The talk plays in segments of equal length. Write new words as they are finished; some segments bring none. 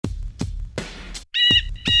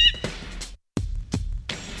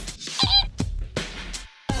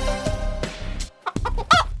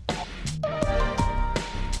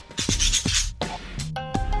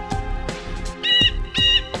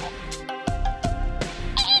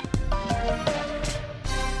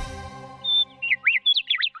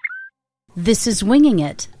This is Winging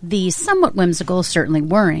It, the somewhat whimsical, certainly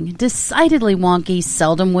whirring, decidedly wonky,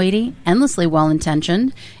 seldom weighty, endlessly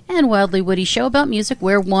well-intentioned, and wildly witty show about music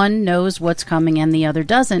where one knows what's coming and the other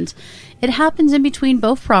doesn't. It happens in between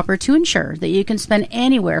both proper to ensure that you can spend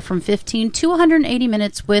anywhere from 15 to 180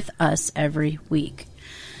 minutes with us every week.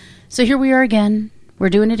 So here we are again. We're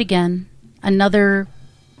doing it again. Another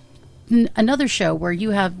show where you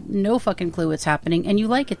have no fucking clue what's happening, and you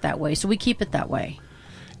like it that way, so we keep it that way.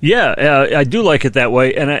 Yeah, I do like it that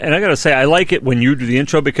way, and I got to say, I like it when you do the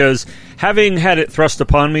intro, because having had it thrust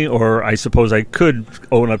upon me, or I suppose I could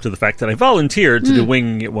own up to the fact that I volunteered to do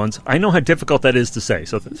Winging It once, I know how difficult that is to say.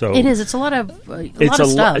 So it is. It's a lot of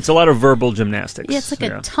stuff. It's a lot of verbal gymnastics. Yeah, it's like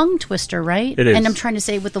a tongue twister, right? It is. And I'm trying to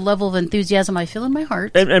say with the level of enthusiasm I feel in my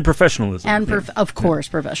heart. And professionalism. And, of course,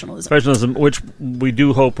 professionalism. Professionalism, which we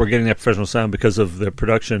do hope we're getting that professional sound because of the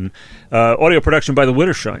production, audio production by the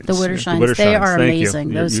Wittershines. The Wittershines. They are amazing.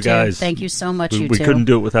 Those you two. Guys, thank you so much, we couldn't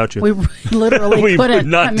do it without you. We literally we couldn't. Could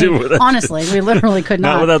not do it without honestly, we literally could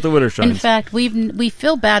not. Not without the Wittershines. In fact, we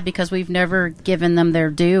feel bad because we've never given them their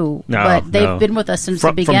due. But they've been with us since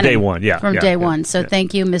the beginning. From day one, yeah. From day one. So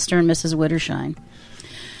thank you, Mr. and Mrs. Wittershine.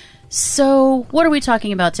 So what are we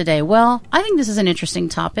talking about today? Well, I think this is an interesting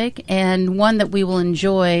topic and one that we will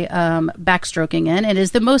enjoy backstroking in. It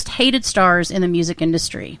is the most hated stars in the music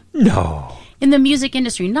industry. No. In the music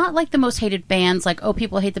industry, not like the most hated bands, like, oh,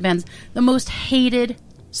 people hate the bands. The most hated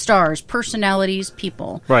stars, personalities,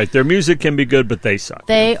 people. Right. Their music can be good, but they suck.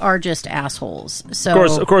 They are just assholes.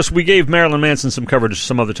 So, of course, we gave Marilyn Manson some coverage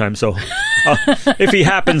some other time, so if he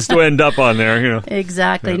happens to end up on there, you know.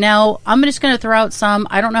 Exactly. Yeah. Now, I'm just going to throw out some.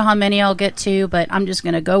 I don't know how many I'll get to, but I'm just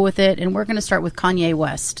going to go with it, and we're going to start with Kanye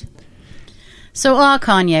West. So,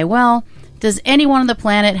 Kanye, well, does anyone on the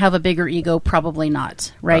planet have a bigger ego? Probably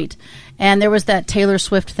not, right? And there was that Taylor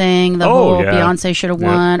Swift thing, the whole Beyonce should have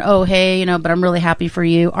won. Yep. Oh, hey, but I'm really happy for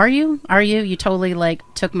you. Are you? You totally,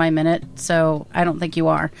 took my minute, so I don't think you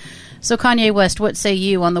are. So, Kanye West, what say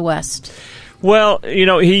you on the West? Well,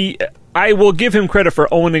 I will give him credit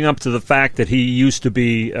for owning up to the fact that he used to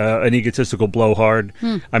be an egotistical blowhard.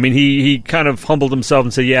 I mean, he kind of humbled himself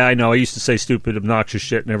and said, yeah, I know, I used to say stupid, obnoxious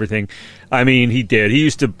shit and everything. I mean, he did. He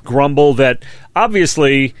used to grumble that,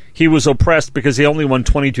 obviously, he was oppressed because he only won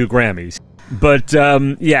 22 Grammys. But,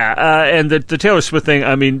 and the Taylor Swift thing,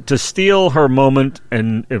 I mean, to steal her moment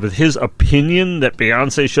and with his opinion that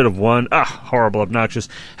Beyonce should have won, horrible, obnoxious.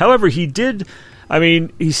 However, he did... I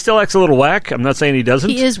mean, he still acts a little whack. I'm not saying he doesn't.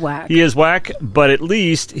 He is whack. He is whack, but at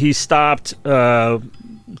least he stopped,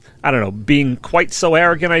 being quite so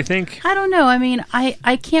arrogant, I think. I don't know. I mean,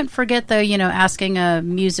 I can't forget, though, asking a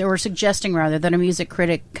music, or suggesting, rather, that a music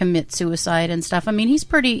critic commit suicide and stuff. I mean, he's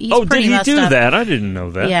pretty messed up. Oh, did he do that? I didn't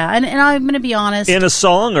know that. Yeah, and I'm going to be honest. In a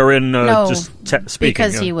song or in just speaking?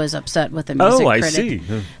 Because he was upset with the music critic. I see.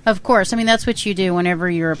 Of course. I mean, that's what you do whenever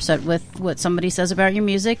you're upset with what somebody says about your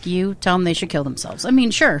music. You tell them they should kill themselves. I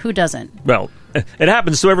mean, sure, who doesn't? Well, it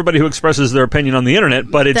happens to everybody who expresses their opinion on the internet,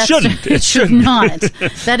 but it shouldn't. It should not.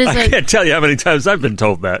 That is I can't tell you how many times I've been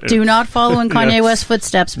told that. Do not follow in Kanye West's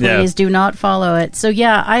footsteps, please. Yeah. Do not follow it. So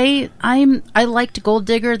yeah, I liked Gold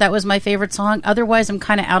Digger. That was my favorite song. Otherwise, I'm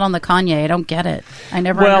kind of out on the Kanye. I don't get it. I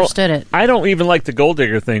never understood it. I don't even like the Gold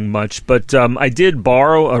Digger thing much, but I did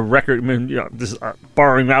borrow a record. I mean, this is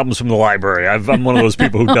borrowing albums from the library. I'm one of those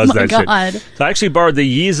people who does that shit. So I actually borrowed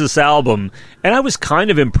the Yeezus album, and I was kind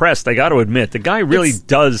of impressed. I got to admit, the guy really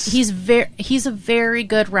does. He's a very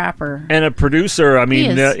good rapper and a producer. I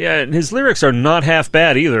mean, and his lyrics are not half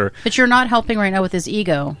bad either. But you're not helping right now with his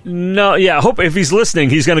ego. No, yeah. I hope if he's listening,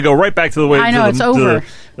 he's going to go right back to the way. I know, it's over.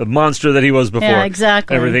 The monster that he was before. Yeah,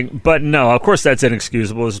 exactly. Everything, but no, of course that's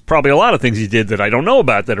inexcusable. There's probably a lot of things he did that I don't know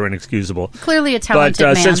about that are inexcusable. Clearly a talented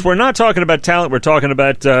man. But since we're not talking about talent, we're talking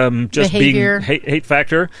about just behavior. Being hate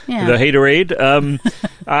factor, the haterade.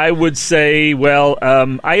 I would say, well,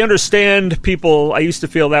 I understand people. I used to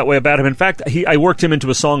feel that way about him. In fact, I worked him into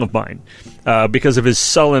a song of mine because of his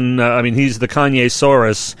sullen. I mean, he's the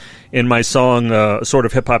Kanye-saurus in my song, sort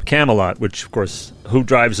of hip-hop Camelot, which, of course, who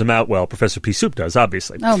drives him out? Well, Professor P. Soup does,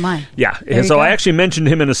 obviously. Oh, my. Yeah, and so I actually mentioned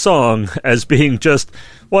him in a song as being just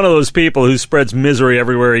one of those people who spreads misery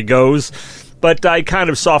everywhere he goes. But I kind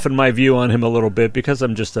of softened my view on him a little bit because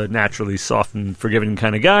I'm just a naturally soft and forgiving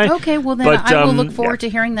kind of guy. Okay, well, then I will look forward to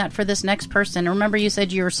hearing that for this next person. Remember, you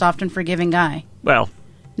said you were a soft and forgiving guy. Well.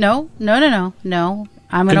 No.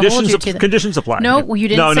 I'm going to hold you to that. Conditions apply. No, well, you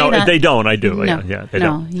didn't say that. No, they don't. I do. No, they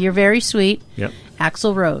don't. You're very sweet. Yep.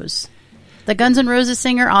 Axl Rose. The Guns N' Roses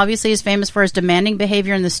singer obviously is famous for his demanding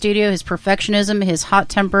behavior in the studio, his perfectionism, his hot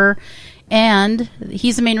temper, And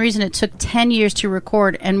he's the main reason it took 10 years to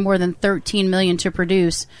record and more than 13 million to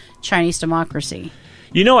produce Chinese Democracy.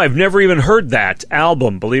 You know, I've never even heard that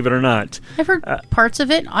album, believe it or not. I've heard parts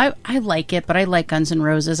of it. I like it, but I like Guns N'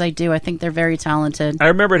 Roses. I do. I think they're very talented. I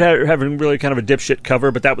remember it having really kind of a dipshit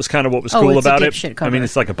cover, but that was kind of what was cool it's about a it. dipshit cover, I mean,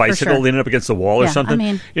 it's like a bicycle leaning up against the wall or Yeah, something.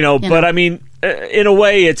 I mean, but I mean, in a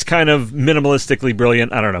way, it's kind of minimalistically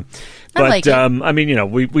brilliant. I don't know. But, I like it. I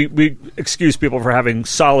mean, we excuse people for having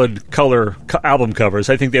solid color album covers.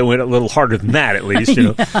 I think they went a little harder than that, at least, you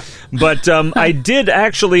know. But I did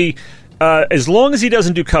actually... as long as he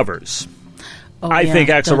doesn't do covers, I think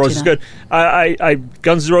Axl Rose is good.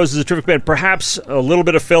 Guns N' Roses is a terrific band. Perhaps a little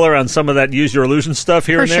bit of filler on some of that Use Your Illusion stuff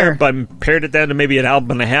here and there, but I pared it down to maybe an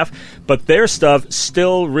album and a half. But their stuff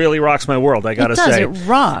still really rocks my world, I gotta say. It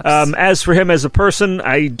rocks. As for him as a person,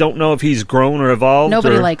 I don't know if he's grown or evolved.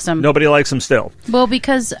 Nobody likes him. Nobody likes him still. Well,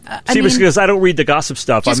 because... because I don't read the gossip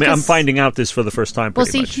stuff. I'm finding out this for the first time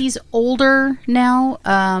pretty much. He's older now,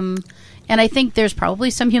 and I think there's probably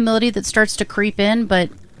some humility that starts to creep in, but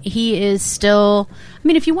he is still... I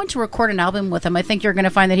mean, if you want to record an album with him, I think you're going to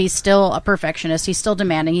find that he's still a perfectionist. He's still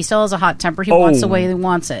demanding. He still has a hot temper. He wants the way he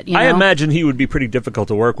wants it. You know? I imagine he would be pretty difficult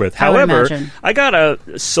to work with. However, I got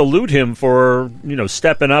to salute him for,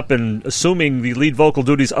 stepping up and assuming the lead vocal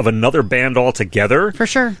duties of another band altogether. For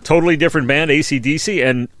sure. Totally different band, AC/DC,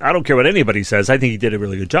 and I don't care what anybody says. I think he did a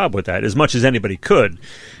really good job with that, as much as anybody could.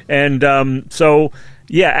 And so...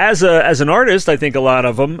 Yeah, as an artist, I think a lot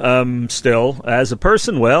of them still. As a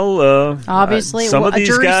person, well, obviously, some of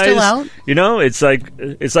these guys, still out.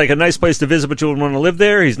 It's like a nice place to visit, but you wouldn't want to live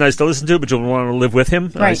there. He's nice to listen to, but you wouldn't want to live with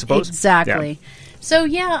him. Right, I suppose. Exactly. Yeah. So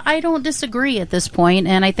yeah, I don't disagree at this point,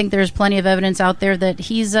 and I think there's plenty of evidence out there that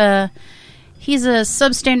he's a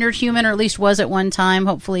substandard human, or at least was at one time.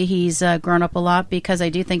 Hopefully, he's grown up a lot, because I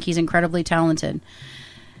do think he's incredibly talented.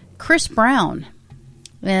 Chris Brown.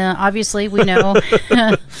 Obviously, we know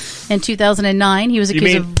in 2009 he was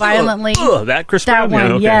accused of violently... that Chris Brown? That one,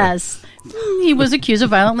 yeah, okay. Yes. He was accused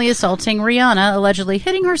of violently assaulting Rihanna, allegedly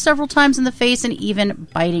hitting her several times in the face and even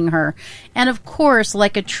biting her. And of course,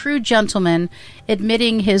 like a true gentleman,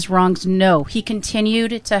 admitting his wrongs, no, he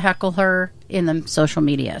continued to heckle her in the social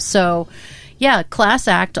media. So, yeah, class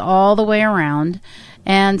act all the way around.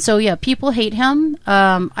 And so, yeah, people hate him.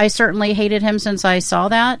 I certainly hated him since I saw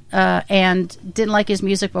that, and didn't like his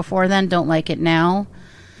music before then, don't like it now.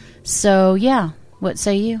 So, yeah. What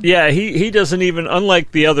say you? Yeah, he doesn't even,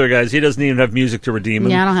 unlike the other guys, he doesn't even have music to redeem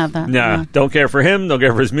him. Yeah, I don't have that. Nah, don't care for him, don't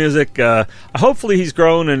care for his music. Hopefully he's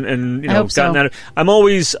grown and gotten that. I'm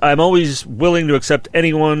always willing to accept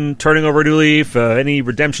anyone turning over a new leaf, any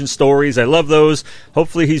redemption stories. I love those.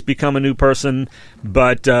 Hopefully he's become a new person.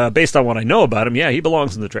 But based on what I know about him, yeah, he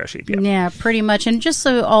belongs in the trash heap. Yeah, pretty much. And just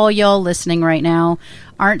so all y'all listening right now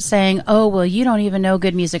aren't saying, oh, well, you don't even know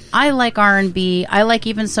good music. I like R&B. I like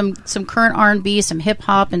even some current R&B, some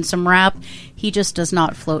hip-hop, and some rap. He just does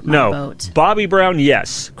not float my boat. Bobby Brown,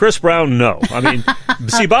 yes. Chris Brown, no. I mean,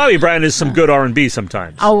 see, Bobby Brown is some good R&B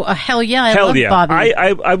sometimes. Oh, hell yeah. I love Bobby.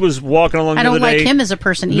 I was walking along the other day. I don't like him as a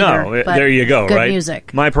person either. No, there you go, good right?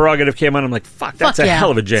 Music. My Prerogative came on. I'm like, fuck, that's a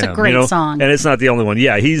hell of a jam. It's a great song. And it's not the only one.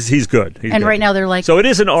 Yeah, he's good. He's good. Right now they're like... So it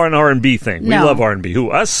isn't an R&B thing. No. We love R&B.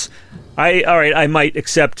 Who, us? I might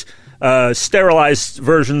accept... sterilized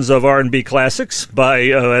versions of R&B classics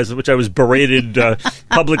which I was berated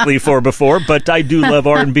publicly for before, but I do love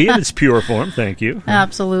R&B in its pure form. Thank you.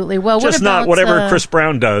 Absolutely. Well, just what about, not whatever Chris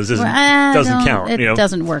Brown does doesn't count. It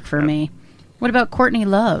doesn't work for me. What about Courtney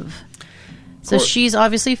Love? So she's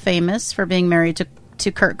obviously famous for being married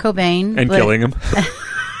to Kurt Cobain and killing him.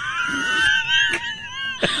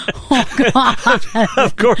 Oh, God.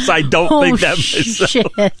 Of course, I don't think that myself.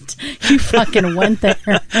 Shit. You fucking went there.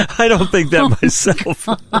 I don't think that myself.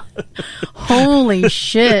 Holy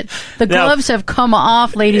shit. The gloves have come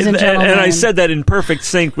off, ladies and gentlemen. And I said that in perfect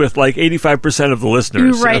sync with like 85% of the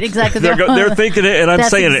listeners. You're right, exactly. They're thinking it, and I'm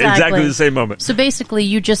saying it exactly the same moment. So basically,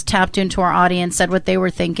 you just tapped into our audience, said what they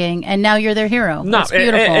were thinking, and now you're their hero. No, it's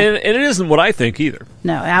beautiful. And it isn't what I think either.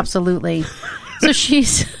 No, absolutely. So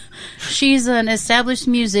she's an established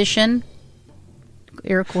musician,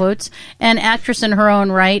 air quotes, and actress in her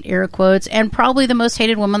own right, air quotes, and probably the most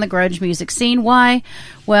hated woman on the grunge music scene. Why?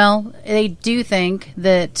 Well, they do think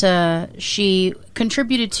that she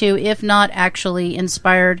contributed to, if not actually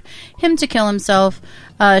inspired him to kill himself.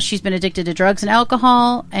 She's been addicted to drugs and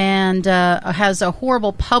alcohol, and has a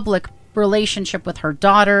horrible public relationship with her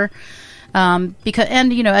daughter. Because,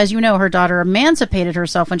 and as you know, her daughter emancipated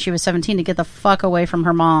herself when she was 17 to get the fuck away from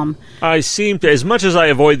her mom. I seem to, as much as I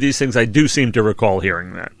avoid these things, I do seem to recall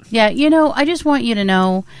hearing that. Yeah, I just want you to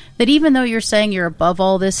know that even though you're saying you're above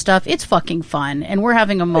all this stuff, it's fucking fun, and we're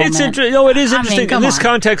having a moment. It is interesting. In this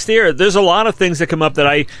context here, there's a lot of things that come up that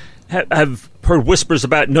I have heard whispers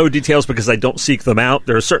about, no details because I don't seek them out.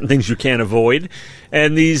 There are certain things you can't avoid,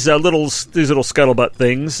 and these little scuttlebutt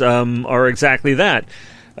things are exactly that.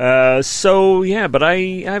 But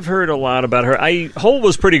I've heard a lot about her. Hole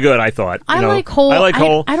was pretty good, I thought. I like Hole.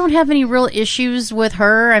 I don't have any real issues with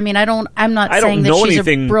her. I mean, I'm not saying that she's a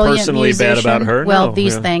brilliant personally musician. Bad about her. Well,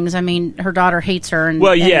 things. I mean, her daughter hates her.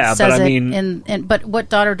 And but what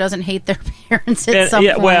daughter doesn't hate their parents at some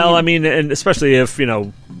point? Well, I mean, and especially if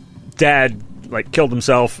dad killed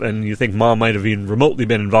himself, and you think mom might have even remotely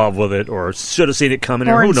been involved with it, or should have seen it coming,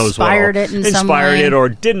 or who knows what, inspired it, or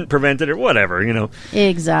didn't prevent it, or whatever,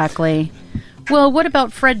 Exactly. Well, what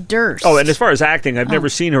about Fred Durst? Oh, and as far as acting, I've never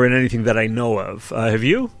seen her in anything that I know of. Have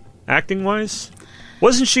you, acting wise?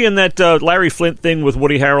 Wasn't she in that Larry Flint thing with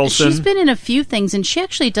Woody Harrelson? She's been in a few things, and she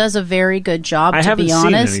actually does a very good job, to be honest. I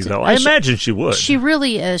haven't seen any, though. I imagine she would. She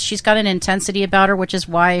really is. She's got an intensity about her, which is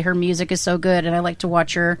why her music is so good, and I like to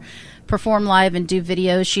watch her perform live and do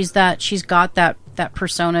videos. She's got that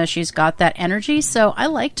persona. She's got that energy, so I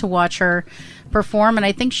like to watch her perform, and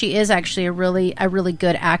I think she is actually a really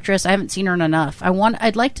good actress. I haven't seen her in enough.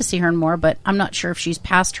 I'd like to see her in more, but I'm not sure if she's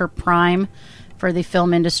past her prime for the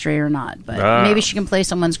film industry or not, but maybe she can play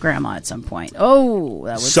someone's grandma at some point. Oh,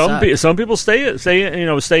 that would some people stay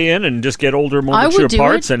in and just get older, more mature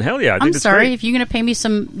parts, and hell yeah, I'm sorry, if you're going to pay me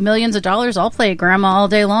some millions of dollars, I'll play a grandma all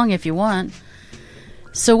day long if you want.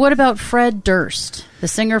 So what about Fred Durst, the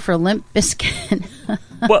singer for Limp Bizkit?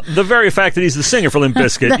 Well, the very fact that he's the singer for Limp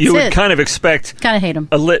Bizkit, you would kind of expect hate him.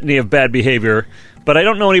 A litany of bad behavior. But I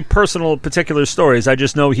don't know any particular stories. I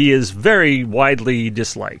just know he is very widely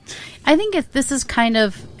disliked. I think this is kind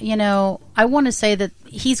of, I want to say that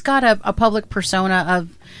he's got a public persona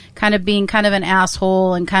of kind of being kind of an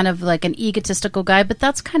asshole and kind of like an egotistical guy, but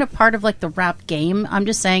that's kind of part of the rap game. I'm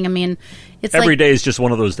just saying, I mean, it's every day is just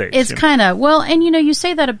one of those days. It's kind of, well, and you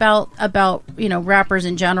say that about rappers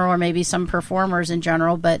in general, or maybe some performers in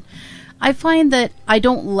general, but I find that I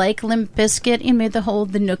don't like Limp Bizkit.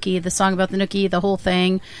 The Nookie, the song about the Nookie, the whole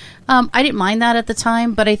thing. I didn't mind that at the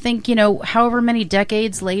time, but I think, however many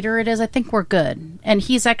decades later it is, I think we're good. And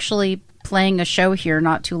he's actually playing a show here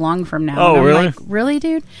not too long from now. Oh, really? Like, really,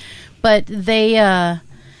 dude? But they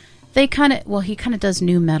kind of, he kind of does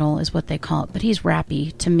new metal is what they call it, but he's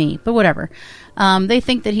rappy to me, but whatever. They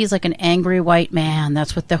think that he's like an angry white man.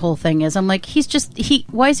 That's what the whole thing is. I'm like, why does he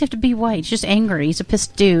have to be white? He's just angry. He's a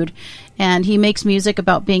pissed dude. And he makes music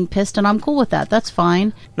about being pissed, and I'm cool with that. That's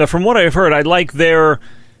fine. Now, from what I've heard, I like their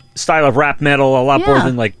style of rap metal a lot more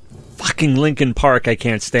than fucking Linkin Park. I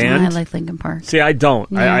can't stand. I like Linkin Park. See, I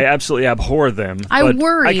don't. Yeah. I absolutely abhor them. I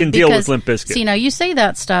worry. I can deal with Limp Bizkit. See, now you say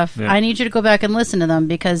that stuff. Yeah. I need you to go back and listen to them,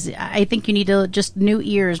 because I think you need to just new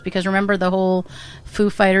ears. Because remember the whole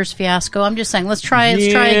Foo Fighters fiasco. I'm just saying, let's try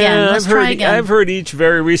again. Try again. I've heard each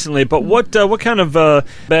very recently, but what kind of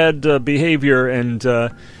bad behavior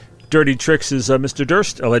and dirty tricks has Mr.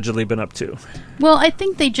 Durst allegedly been up to? Well, I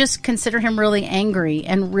think they just consider him really angry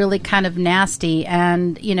and really kind of nasty,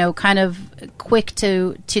 and kind of quick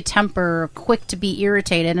to temper, quick to be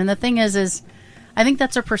irritated. And the thing is I think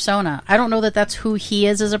that's a persona. I don't know that that's who he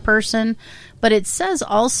is as a person, but it says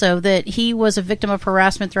also that he was a victim of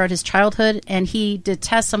harassment throughout his childhood, and he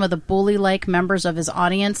detests some of the bully-like members of his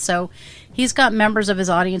audience. So he's got members of his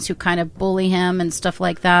audience who kind of bully him and stuff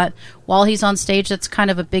like that while he's on stage. That's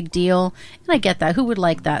kind of a big deal, and I get that. Who would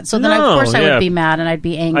like that? So then, of course, I would be mad and I'd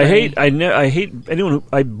be angry. I hate anyone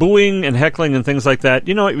booing and heckling and things like that.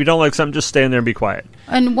 You know what? If you don't like something, just stand there and be quiet.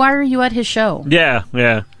 And why are you at his show? Yeah.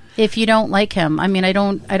 If you don't like him, I mean, I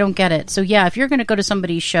don't get it. So yeah, if you're going to go to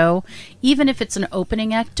somebody's show, even if it's an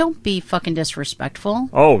opening act, don't be fucking disrespectful.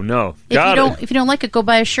 Oh no! If you don't like it, go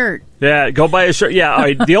buy a shirt. Yeah, go buy a shirt.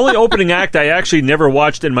 Yeah, the only opening act I actually never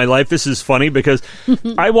watched in my life. This is funny because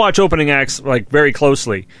I watch opening acts very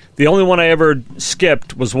closely. The only one I ever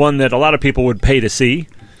skipped was one that a lot of people would pay to see.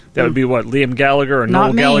 That would be Liam Gallagher or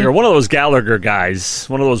Noel Gallagher, one of those Gallagher guys,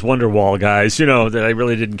 one of those Wonderwall guys, that I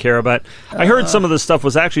really didn't care about. I heard some of the stuff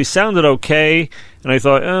sounded okay, and I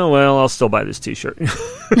thought, oh well, I'll still buy this T-shirt.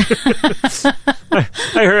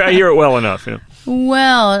 I hear it well enough.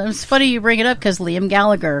 Well, it's funny you bring it up because Liam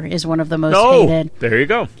Gallagher is one of the most hated. There you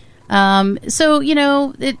go. So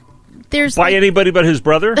there's by anybody but his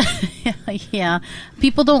brother. Yeah,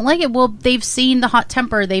 people don't like it. Well, they've seen the hot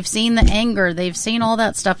temper, they've seen the anger, they've seen all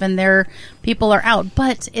that stuff, and people are out.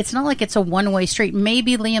 But it's not like it's a one-way street.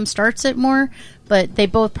 Maybe Liam starts it more, but they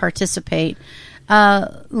both participate.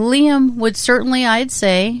 Liam would certainly, I'd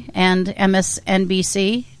say, and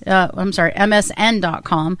MSN.com,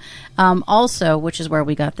 also, which is where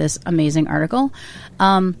we got this amazing article.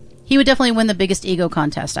 He would definitely win the biggest ego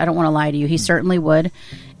contest. I don't want to lie to you. He certainly would.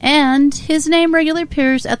 And his name regularly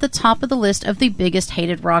appears at the top of the list of the biggest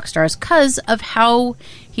hated rock stars because of how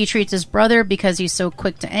he treats his brother, because he's so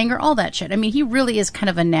quick to anger, all that shit. I mean, he really is kind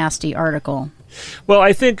of a nasty article. Well,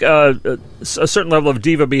 I think a certain level of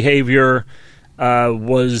diva behavior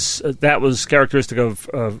was characteristic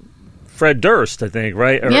of Fred Durst, I think,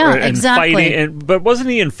 right? Yeah, and exactly. Fighting, but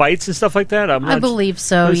wasn't he in fights and stuff like that? I believe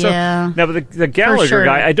so, yeah. Now, but the Gallagher sure.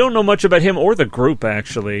 guy, I don't know much about him or the group,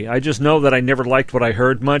 actually. I just know that I never liked what I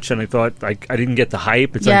heard much, and I thought I didn't get the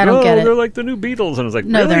hype. It's I don't get it. They're like the new Beatles. And I was like,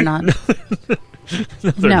 no, really? They're not.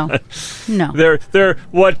 No. They're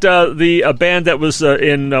what a band that was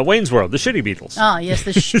in Wayne's World, the Shitty Beatles. Oh, yes,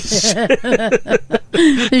 the Shitty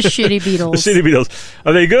Beatles. The Shitty Beatles.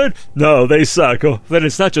 Are they good? No, they suck. Oh, then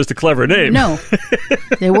it's not just a clever name. No,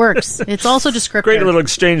 it works. It's also descriptive. Great little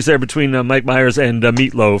exchange there between Mike Myers and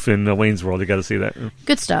Meatloaf in Wayne's World. You got to see that.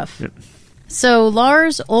 Good stuff. Yeah. So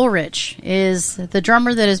Lars Ulrich is the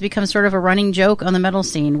drummer that has become sort of a running joke on the metal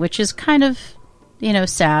scene, which is kind of,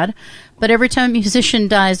 sad. But every time a musician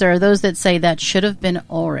dies, there are those that say that should have been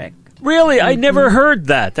Ulrich. Really? I never heard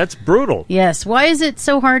that. That's brutal. Yes. Why is it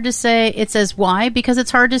so hard to say? It says why? Because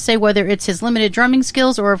it's hard to say whether it's his limited drumming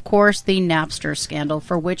skills or, of course, the Napster scandal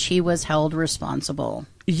for which he was held responsible.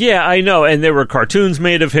 Yeah, I know. And there were cartoons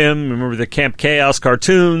made of him. Remember the Camp Chaos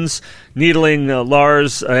cartoons, needling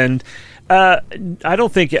Lars. And I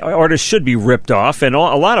don't think artists should be ripped off, and a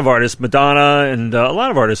lot of artists, Madonna and a lot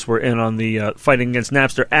of artists were in on the fighting against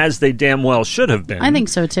Napster, as they damn well should have been. I think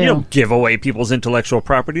so, too. You don't give away people's intellectual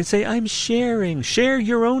property and say, I'm sharing. Share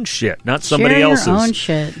your own shit, not somebody else's. Share your own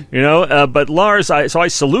shit. But Lars, I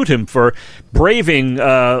salute him for braving,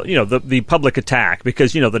 the public attack,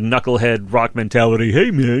 because, the knucklehead rock mentality,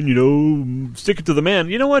 hey, man, stick it to the man.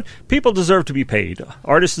 You know what? People deserve to be paid.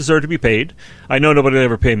 Artists deserve to be paid. I know nobody will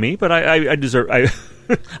ever pay me, but I deserve.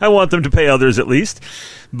 I want them to pay others at least.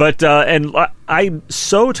 But and I'm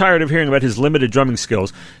so tired of hearing about his limited drumming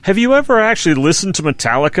skills. Have you ever actually listened to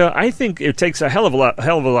Metallica? I think it takes a hell of a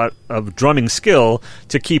lot of drumming skill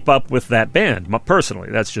to keep up with that band.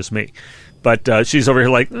 Personally, that's just me. But she's over here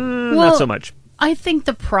like, not so much. I think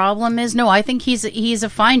the problem is I think he's a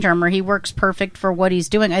fine drummer. He works perfect for what he's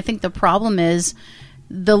doing. I think the problem is,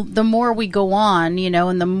 the more we go on,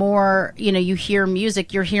 and the more, you hear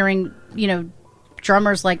music, you're hearing,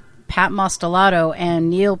 drummers like Pat Mostellato and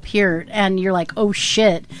Neil Peart, and you're like, oh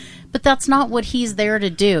shit. But that's not what he's there to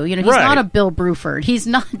do. He's not a Bill Bruford. He's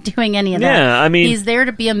not doing any of that. Yeah, I mean, he's there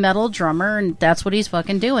to be a metal drummer, and that's what he's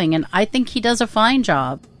fucking doing. And I think he does a fine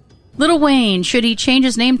job. Lil Wayne, should he change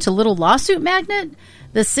his name to Little Lawsuit Magnet?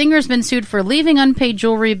 The singer's been sued for leaving unpaid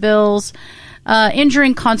jewelry bills,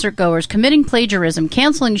 injuring concert goers, committing plagiarism,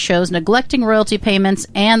 canceling shows, neglecting royalty payments,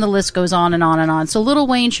 and the list goes on and on and on. So Lil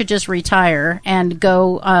Wayne should just retire and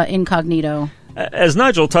go incognito. As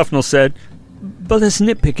Nigel Tufnell said, but that's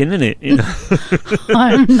nitpicking, isn't it?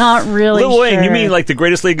 I'm not really Lil Wayne, sure. you mean like the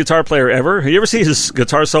greatest lead guitar player ever? You ever see his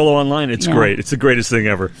guitar solo online? It's great. It's the greatest thing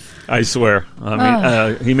ever. I swear.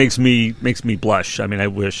 I mean, he makes me blush. I mean, I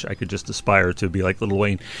wish I could just aspire to be like Lil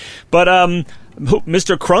Wayne. But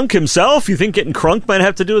Mr. Crunk himself, you think getting crunk might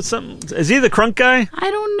have to do with something? Is he the crunk guy?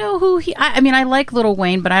 I don't know who he... I mean, I like Lil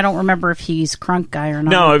Wayne, but I don't remember if he's crunk guy or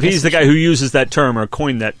not. No, if he's the guy who uses that term or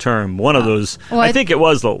coined that term. One of those... Well, I think it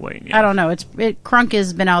was Lil Wayne. Yeah. I don't know. Crunk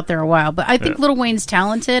has been out there a while, but I think Lil Wayne's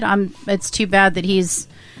talented. It's too bad that he's,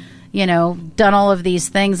 done all of these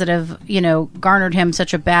things that have, garnered him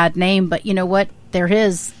such a bad name. But you know what? They're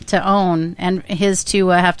his to own and his to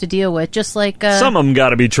have to deal with. Just like some of them got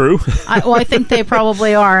to be true. I think they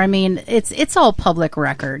probably are. I mean, it's all public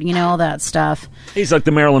record, all that stuff. He's like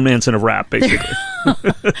the Marilyn Manson of rap, basically.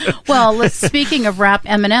 Well, speaking of rap,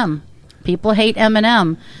 Eminem. People hate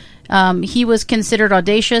Eminem. He was considered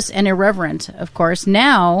audacious and irreverent, of course.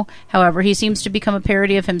 Now, however, he seems to become a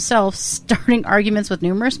parody of himself, starting arguments with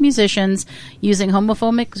numerous musicians, using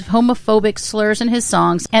homophobic slurs in his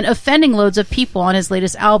songs, and offending loads of people on his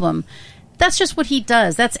latest album. that's just what he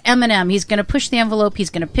does. That's Eminem. He's going to push the envelope. He's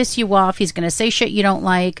going to piss you off. He's going to say shit you don't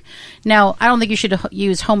like. Now, I don't think you should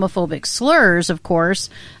use homophobic slurs, of course.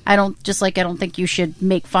 I don't think you should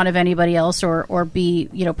make fun of anybody else or be,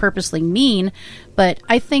 purposely mean. But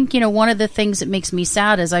I think, one of the things that makes me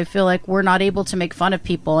sad is I feel like we're not able to make fun of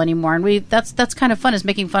people anymore. And that's kind of fun, is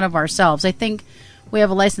making fun of ourselves. I think we have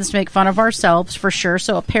a license to make fun of ourselves for sure.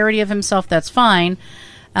 So a parody of himself, that's fine.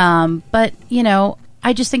 But,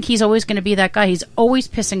 I just think he's always going to be that guy. He's always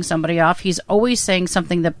pissing somebody off. He's always saying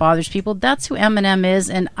something that bothers people. That's who Eminem is,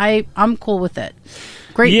 and I'm cool with it.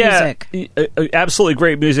 Great music. Absolutely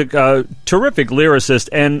great music. Terrific lyricist,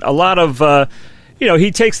 and a lot of, he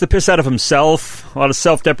takes the piss out of himself, a lot of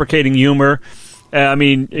self-deprecating humor.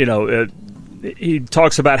 He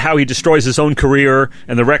talks about how he destroys his own career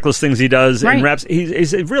and the reckless things he does in raps.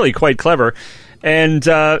 He's really quite clever. And,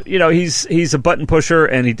 he's a button pusher,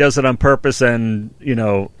 and he does it on purpose, and,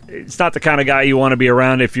 it's not the kind of guy you want to be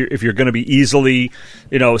around if you're going to be easily,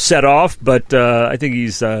 set off, but I think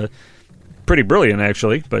he's pretty brilliant,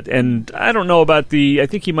 actually. And I don't know about I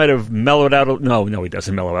think he might have mellowed out. No, he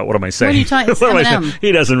doesn't mellow out. What am I saying? What are you talking about?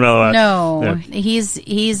 He doesn't mellow out. No, yeah.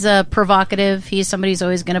 He's provocative. He's somebody who's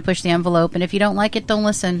always going to push the envelope, and if you don't like it, don't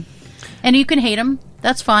listen. And you can hate him.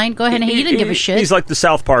 That's fine. Go ahead and hate. He didn't give a shit. He's like the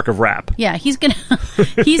South Park of rap. Yeah, he's gonna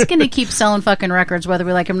keep selling fucking records whether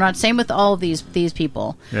we like him or not. Same with all of these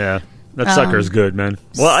people. Yeah, that sucker is good, man.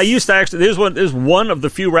 Well, I used to actually. There's one of the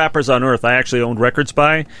few rappers on earth I actually owned records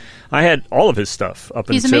by. I had all of his stuff up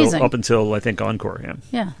until I think Encore.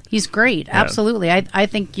 Yeah, he's great. Yeah. Absolutely. I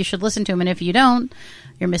think you should listen to him, and if you don't,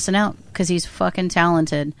 you're missing out because he's fucking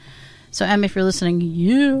talented. So, Em, if you're listening,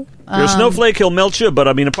 you're a snowflake, he'll melt you, but,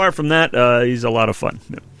 apart from that, he's a lot of fun.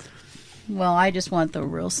 Yeah. Well, I just want the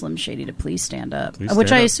real Slim Shady to please stand up,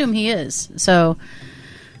 which I assume he is. So,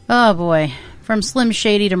 oh, boy. From Slim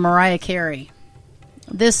Shady to Mariah Carey.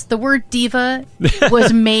 The word diva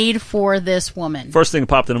was made for this woman. First thing that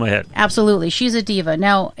popped into my head. Absolutely. She's a diva.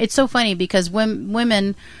 Now, it's so funny because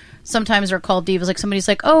women sometimes are called divas. Like, somebody's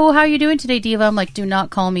like, oh, how are you doing today, diva? I'm like, do not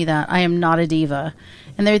call me that. I am not a diva.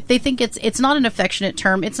 And they think it's not an affectionate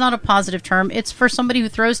term. It's not a positive term. It's for somebody who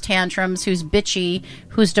throws tantrums, who's bitchy,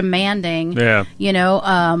 who's demanding,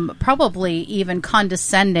 probably even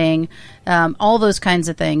condescending, all those kinds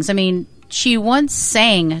of things. I mean, she once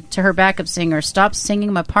sang to her backup singer, stop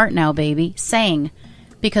singing my part now, baby. Sang.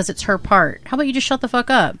 Because it's her part. How about you just shut the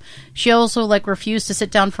fuck up? She also, refused to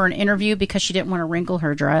sit down for an interview because she didn't want to wrinkle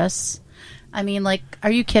her dress. I mean,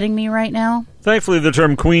 are you kidding me right now? Thankfully, the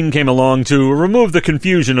term queen came along to remove the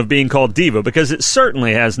confusion of being called diva, because it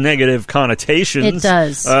certainly has negative connotations. It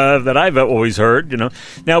does. That I've always heard,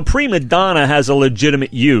 Now, prima donna has a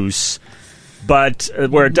legitimate use, but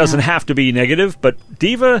where it doesn't have to be negative. But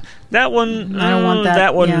diva, that one, I don't want that.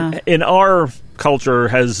 That one in our culture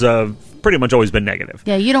has pretty much always been negative.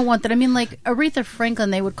 Yeah, you don't want that. I mean, Aretha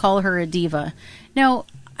Franklin, they would call her a diva. Now,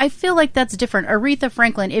 I feel like that's different. Aretha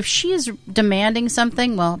Franklin, if she is demanding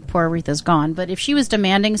something, well, poor Aretha's gone, but if she was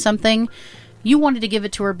demanding something, you wanted to give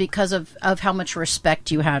it to her because of how much respect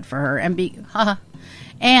you had for her and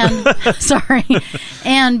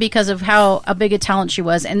and because of how big a talent she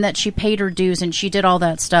was and that she paid her dues and she did all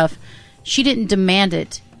that stuff. She didn't demand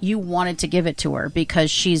it. You wanted to give it to her because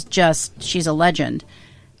she's a legend.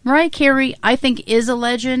 Mariah Carey, I think, is a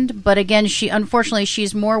legend, but again, unfortunately,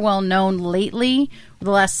 she's more well known lately, the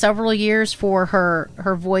last several years, for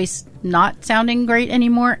her voice not sounding great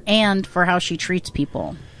anymore, and for how she treats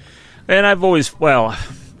people. And I've heard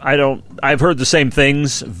the same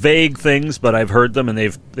things, vague things, but I've heard them, and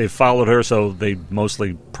they've followed her, so they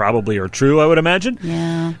mostly probably are true, I would imagine.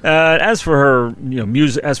 Yeah. As for her,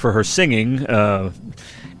 music, as for her singing,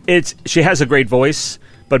 she has a great voice.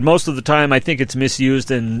 But most of the time, I think it's misused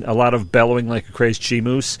in a lot of bellowing like a crazed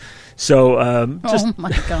she-moose. So, oh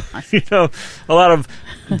my God. A lot of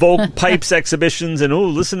pipes exhibitions and,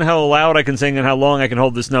 listen how loud I can sing and how long I can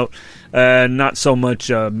hold this note. Not so much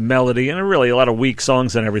melody and really a lot of weak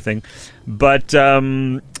songs and everything. But,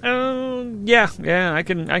 I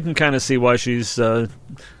can kind of see why she's,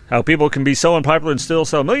 how people can be so unpopular and still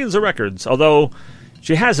sell millions of records. Although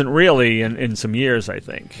she hasn't really in some years, I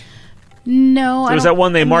think. No, there was that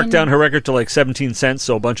one they marked down her record to 17 cents,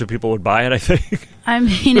 so a bunch of people would buy it, I think. I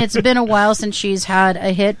mean, it's been a while since she's had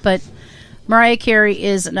a hit, but Mariah Carey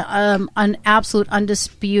is an absolute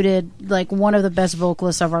undisputed, one of the best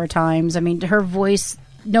vocalists of our times. I mean, her voice,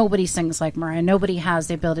 nobody sings like Mariah. Nobody has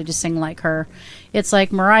the ability to sing like her. It's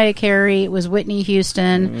like Mariah Carey, it was Whitney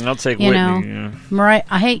Houston. I'll take Whitney. Yeah. Mariah,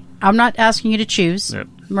 I'm not asking you to choose. Yep.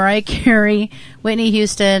 Mariah Carey, Whitney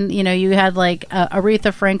Houston, you had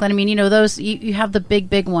Aretha Franklin. I mean, those, you have the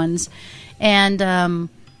big ones. And,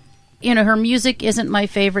 her music isn't my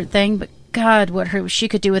favorite thing, but God, what she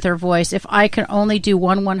could do with her voice. If I could only do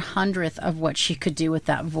 1/100th of what she could do with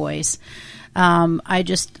that voice, I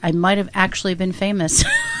might have actually been famous.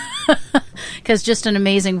 Because just an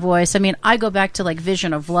amazing voice. I mean, I go back to like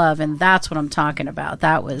Vision of Love, and that's what I'm talking about.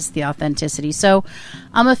 That was the authenticity. So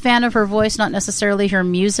I'm a fan of her voice, not necessarily her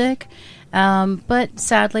music. But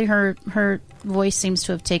sadly, her voice seems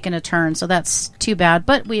to have taken a turn. So that's too bad.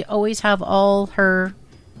 But we always have all her,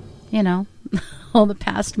 all the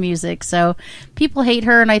past music. So people hate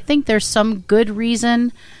her, and I think there's some good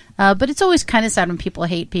reason. But it's always kind of sad when people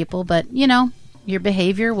hate people. But, your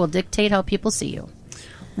behavior will dictate how people see you.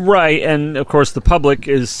 Right, and of course the public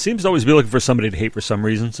seems to always be looking for somebody to hate for some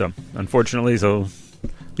reason. So, unfortunately,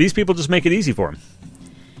 these people just make it easy for them.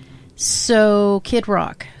 So, Kid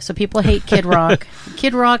Rock. So people hate Kid Rock.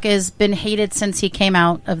 Kid Rock has been hated since he came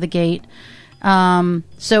out of the gate.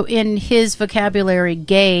 So in his vocabulary,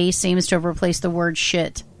 gay seems to have replaced the word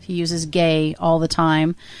shit. He uses gay all the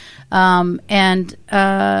time. And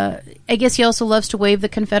I guess he also loves to wave the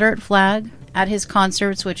Confederate flag at his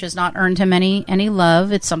concerts, which has not earned him any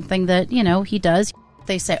love. It's something that, he does.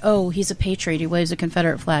 They say, oh, he's a patriot. He waves a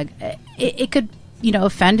Confederate flag. It could,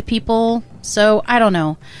 offend people. So I don't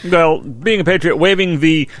know. Well, being a patriot, waving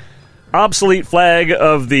the obsolete flag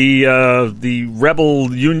of the rebel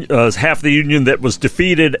half the union that was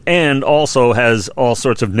defeated and also has all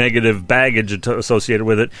sorts of negative baggage associated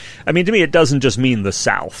with it. I mean, to me, it doesn't just mean the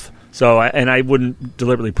South. So, and I wouldn't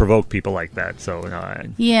deliberately provoke people like that. So,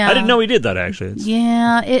 yeah, I didn't know he did that, actually.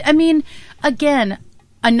 Again,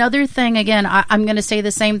 another thing, I'm going to say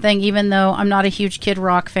the same thing, even though I'm not a huge Kid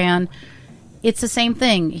Rock fan. It's the same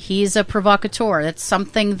thing. He's a provocateur. That's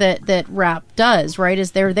something that rap does, right?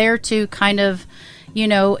 Is they're there to kind of,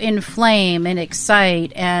 inflame and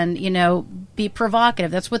excite and, be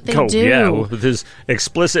provocative. That's what they do. Yeah, with his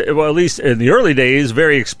explicit, well, at least in the early days,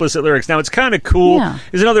 very explicit lyrics. Now, it's kind of cool. Yeah.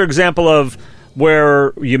 Is another example of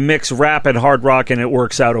where you mix rap and hard rock and it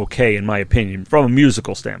works out okay, in my opinion, from a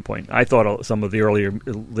musical standpoint. I thought some of the earlier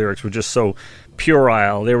lyrics were just so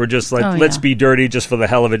puerile. They were just like, let's be dirty just for the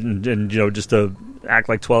hell of it and just to act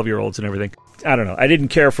like 12-year-olds and everything. I don't know. I didn't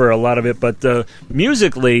care for a lot of it, but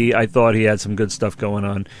musically, I thought he had some good stuff going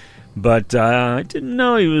on. But I didn't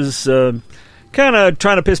know he was kind of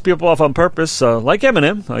trying to piss people off on purpose, like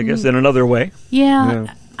Eminem, I guess, in another way.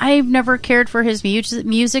 Yeah. I've never cared for his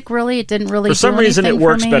music, really. It didn't really for some reason, it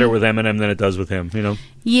works me. better with Eminem than it does with him,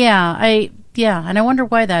 Yeah, and I wonder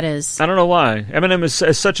why that is. I don't know why. Eminem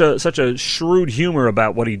is such a shrewd humor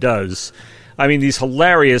about what he does. I mean, he's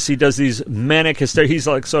hilarious. He does these manic hysteria. He's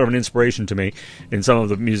like sort of an inspiration to me in some of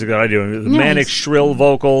the music that I do. The manic, shrill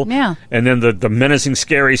vocal, and then the menacing,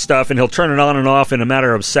 scary stuff. And he'll turn it on and off in a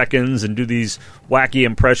matter of seconds and do these wacky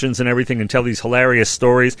impressions and everything and tell these hilarious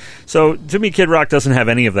stories. So to me, Kid Rock doesn't have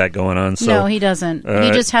any of that going on. So, no, he doesn't.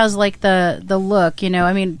 He just has like the look.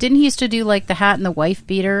 I mean, didn't he used to do like the hat and the wife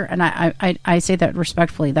beater? And I say that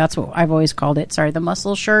respectfully. That's what I've always called it. Sorry, the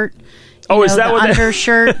muscle shirt. Is that the what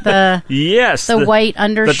undershirt? The yes, the white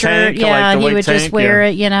undershirt. The tank, and he would tank, just wear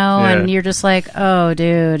it, and you're just like, oh,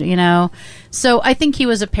 dude, So I think he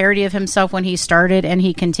was a parody of himself when he started, and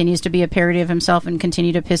he continues to be a parody of himself and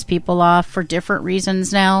continue to piss people off for different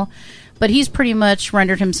reasons now. But he's pretty much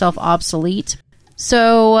rendered himself obsolete.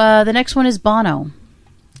 So the next one is Bono.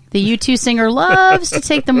 The U2 singer loves to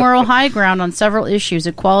take the moral high ground on several issues,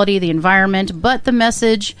 equality, the environment, but the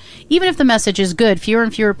message, even if the message is good, fewer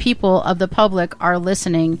and fewer people of the public are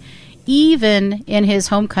listening. Even in his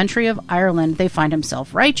home country of Ireland, they find him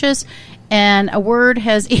self-righteous, and a word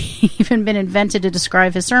has even been invented to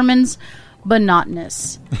describe his sermons,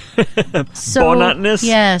 monotonous. Monotonous?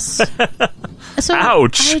 Yes. So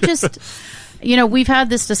ouch. I just... we've had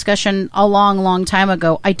this discussion a long, long time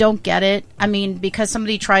ago. I don't get it. I mean, because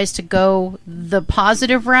somebody tries to go the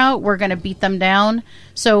positive route, we're going to beat them down.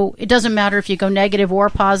 So it doesn't matter if you go negative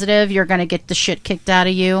or positive, you're going to get the shit kicked out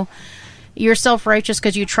of you. You're self-righteous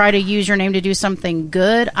because you try to use your name to do something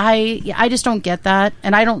good. I just don't get that.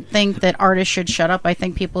 And I don't think that artists should shut up. I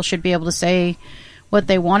think people should be able to say what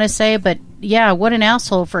they want to say. But yeah, what an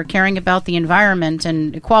asshole for caring about the environment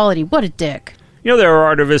and equality. What a dick. There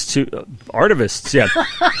are artivists, yeah.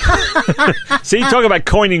 See, talk about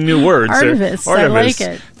coining new words. Artivists, I like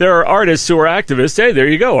it. There are artists who are activists. Hey, there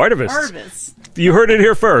you go, artivists. You heard it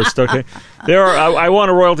here first, okay? There are. I want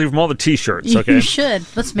a royalty from all the T-shirts, okay? You should.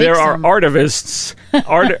 Let's make there some. are artivists,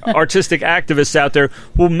 artistic activists out there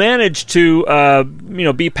who manage to,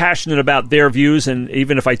 be passionate about their views, and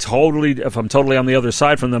even if I'm totally on the other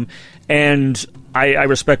side from them, and I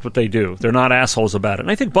respect what they do. They're not assholes about it.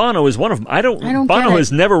 And I think Bono is one of them. I don't Bono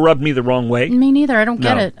has never rubbed me the wrong way. Me neither. I don't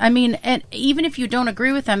get it. I mean, and even if you don't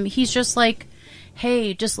agree with him, he's just like,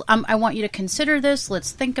 hey, I want you to consider this.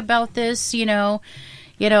 Let's think about this, and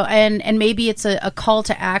maybe it's a call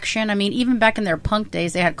to action. I mean, even back in their punk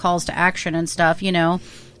days, they had calls to action and stuff,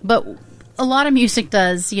 but a lot of music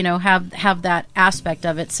does, have that aspect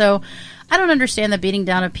of it. So I don't understand the beating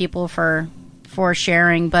down of people for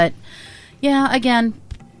sharing, but yeah, again,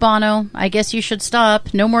 Bono, I guess you should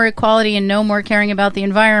stop. No more equality and no more caring about the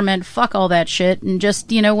environment. Fuck all that shit. And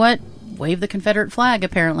just, you know what? Wave the Confederate flag,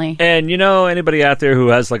 apparently. And, anybody out there who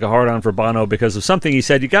has like a hard-on for Bono because of something he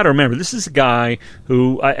said, you got to remember, this is a guy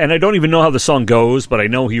who, and I don't even know how the song goes, but I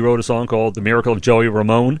know he wrote a song called The Miracle of Joey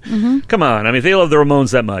Ramone. Mm-hmm. Come on. I mean, they love the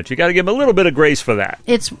Ramones that much. You got to give them a little bit of grace for that.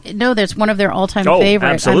 That's one of their all-time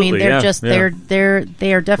favorites. Absolutely, I mean,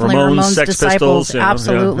 they are definitely Ramones Sex disciples. Pistols,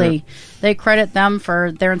 absolutely. Yeah. They credit them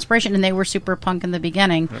for their inspiration, and they were super punk in the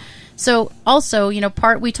beginning. Yeah. So also,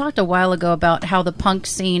 we talked a while ago about how the punk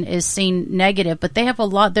scene is seen negative, but they have a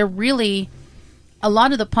lot of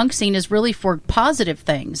the punk scene is really for positive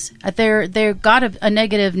things. They're got a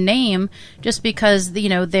negative name just because, they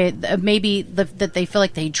that they feel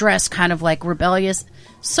like they dress kind of like rebellious.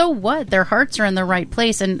 So what? Their hearts are in the right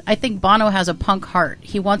place. And I think Bono has a punk heart.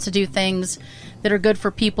 He wants to do things that are good for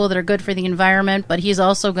people, that are good for the environment, but he's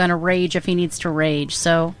also going to rage if he needs to rage.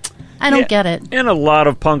 So I don't get it. And a lot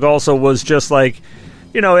of punk also was just like,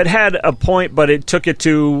 it had a point, but it took it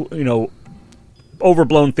to,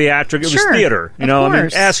 overblown theatric. It was theater. I mean,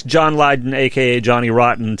 ask John Lydon, a.k.a. Johnny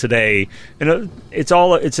Rotten, today. It's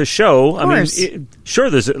a show. I mean,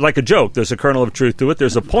 there's like a joke. There's a kernel of truth to it.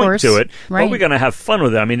 There's a point to it. Right. But we're going to have fun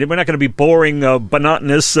with it. I mean, we're not going to be boring,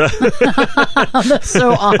 monotonous. That's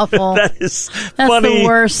so awful. That's funny, the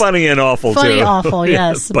worst. Funny and awful, funny, too. Awful,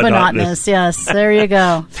 yes. Monotonous, yes. There you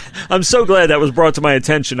go. I'm so glad that was brought to my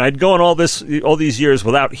attention. I'd gone all these years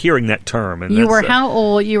without hearing that term. And you were how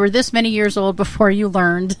old? You were this many years old before you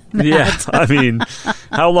learned that. Yeah, I mean,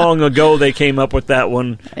 how long ago they came up with that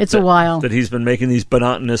one? It's a while. That he's been making these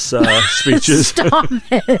monotonous speeches. Stop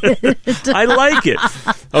it. I like it.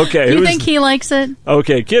 Okay. You think he likes it?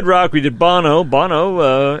 Okay, Kid Rock, we did Bono,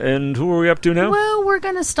 and who are we up to now? Well, we're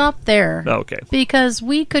going to stop there. Okay. Because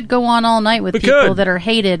we could go on all night with people that are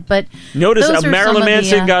hated, but notice Marilyn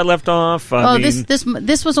Manson got left off.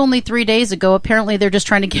 This was only 3 days ago. Apparently, they're just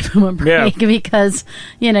trying to give him a break because,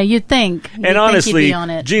 you'd think. And honestly, he'd be on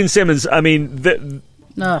it. Gene Simmons, I mean...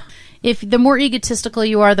 If the more egotistical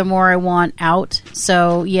you are, the more I want out.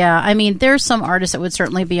 So, yeah, I mean, there's some artists that would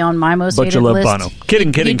certainly be on my most hated list. But you love Bono. Kidding.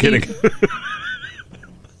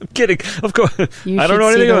 I'm kidding. Of course. I don't know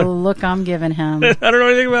anything about the look I'm giving him. I don't know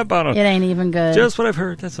anything about Bono. It ain't even good. Just what I've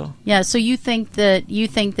heard, that's all. Yeah, so you think that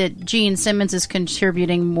Gene Simmons is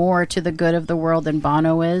contributing more to the good of the world than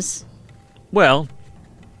Bono is? Well,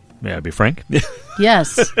 may I be frank?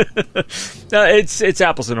 Yes. It's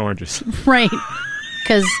apples and oranges. Right.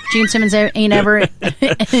 Because Gene Simmons ain't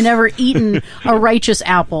never eaten a righteous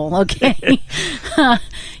apple, okay?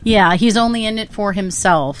 Yeah, he's only in it for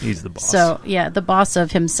himself. He's the boss. So, yeah, the boss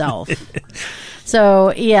of himself. So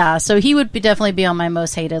he would definitely be on my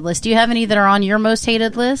most hated list. Do you have any that are on your most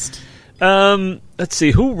hated list? Let's see.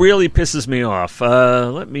 Who really pisses me off?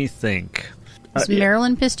 Let me think. Has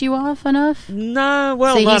Marilyn pissed you off enough? Nah,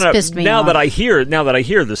 well, See, he's pissed me off. that I hear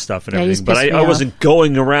this stuff and everything, but I wasn't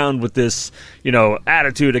going around with this,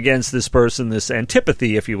 attitude against this person, this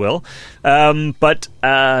antipathy, if you will. But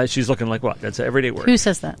she's looking like what? That's an everyday word. Who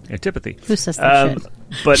says that? Antipathy. Who says that shit?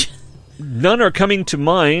 But none are coming to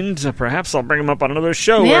mind. Perhaps I'll bring them up on another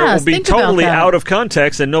show where it will be think totally about that. out of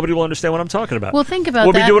context and nobody will understand what I'm talking about. Well, think about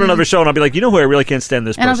We'll that. be doing another show and I'll be like, who, I really can't stand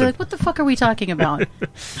this person. And I'll be like, what the fuck are we talking about?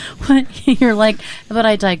 You're like, but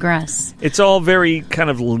I digress. It's all very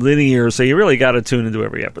kind of linear, so you really got to tune into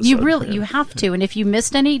every episode. You have to. And if you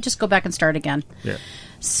missed any, just go back and start again. Yeah.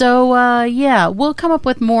 So, we'll come up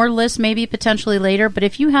with more lists maybe potentially later. But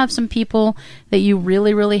if you have some people that you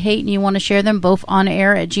really, really hate and you want to share them, both on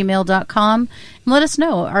air at gmail.com, let us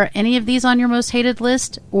know. Are any of these on your most hated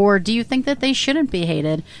list? Or do you think that they shouldn't be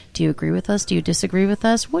hated? Do you agree with us? Do you disagree with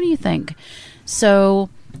us? What do you think?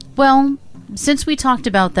 So, well, since we talked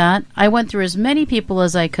about that, I went through as many people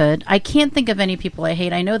as I could. I can't think of any people I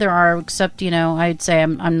hate. I know there are, except, I'd say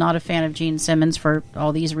I'm not a fan of Gene Simmons for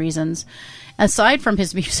all these reasons. Aside from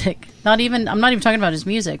his music, I'm not even talking about his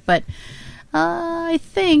music, but I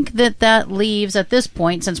think that leaves, at this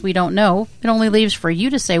point, since we don't know, it only leaves for you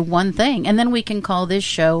to say one thing, and then we can call this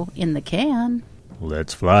show in the can.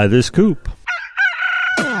 Let's fly this coop.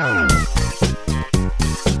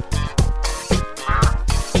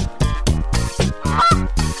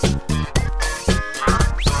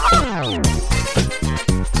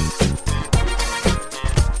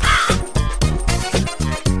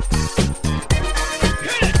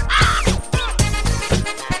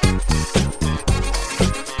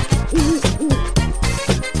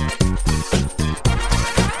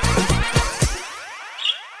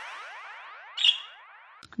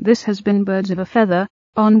 This has been Birds of a Feather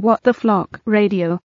on What the Flock Radio.